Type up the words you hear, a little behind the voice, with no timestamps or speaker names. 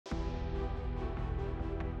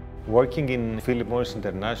Working in Philip Morris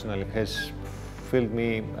International has filled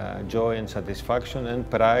me joy and satisfaction and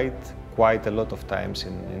pride quite a lot of times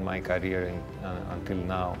in my career until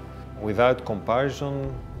now. Without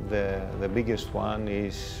comparison, the biggest one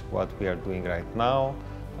is what we are doing right now.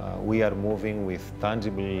 We are moving with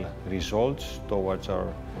tangible results towards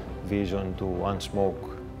our vision to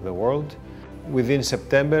unsmoke the world. Within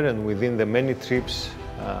September and within the many trips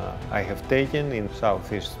I have taken in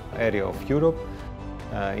southeast area of Europe,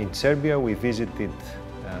 in Serbia we visited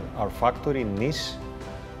our factory in Nišu,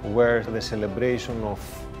 where the celebration of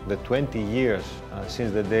the 20 years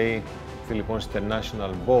since the day Philip Morris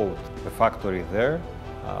International bought the factory there,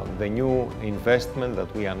 the new investment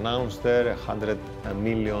that we announced there, 100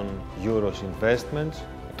 million euros investments.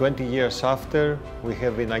 20 years after, we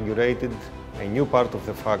have inaugurated a new part of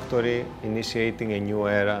the factory, initiating a new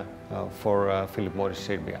era for Philip Morris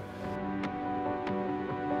Serbia.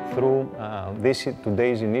 Through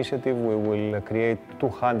today's initiative, we will create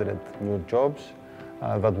 200 new jobs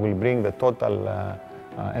that will bring the total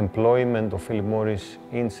employment of Philip Morris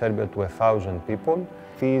in Serbia to 1,000 people.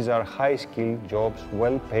 These are high-skilled jobs,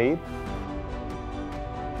 well-paid.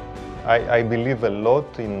 I believe a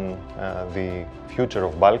lot in the future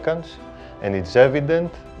of Balkans, and it's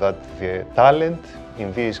evident that the talent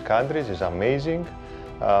in these countries is amazing.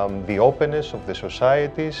 The openness of the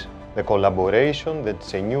societies, the collaboration,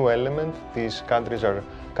 that's a new element. These countries are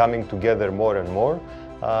coming together more and more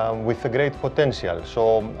with a great potential.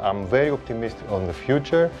 So I'm very optimistic on the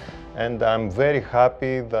future, and I'm very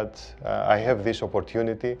happy that I have this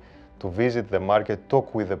opportunity to visit the market,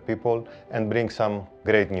 talk with the people, and bring some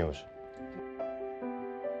great news.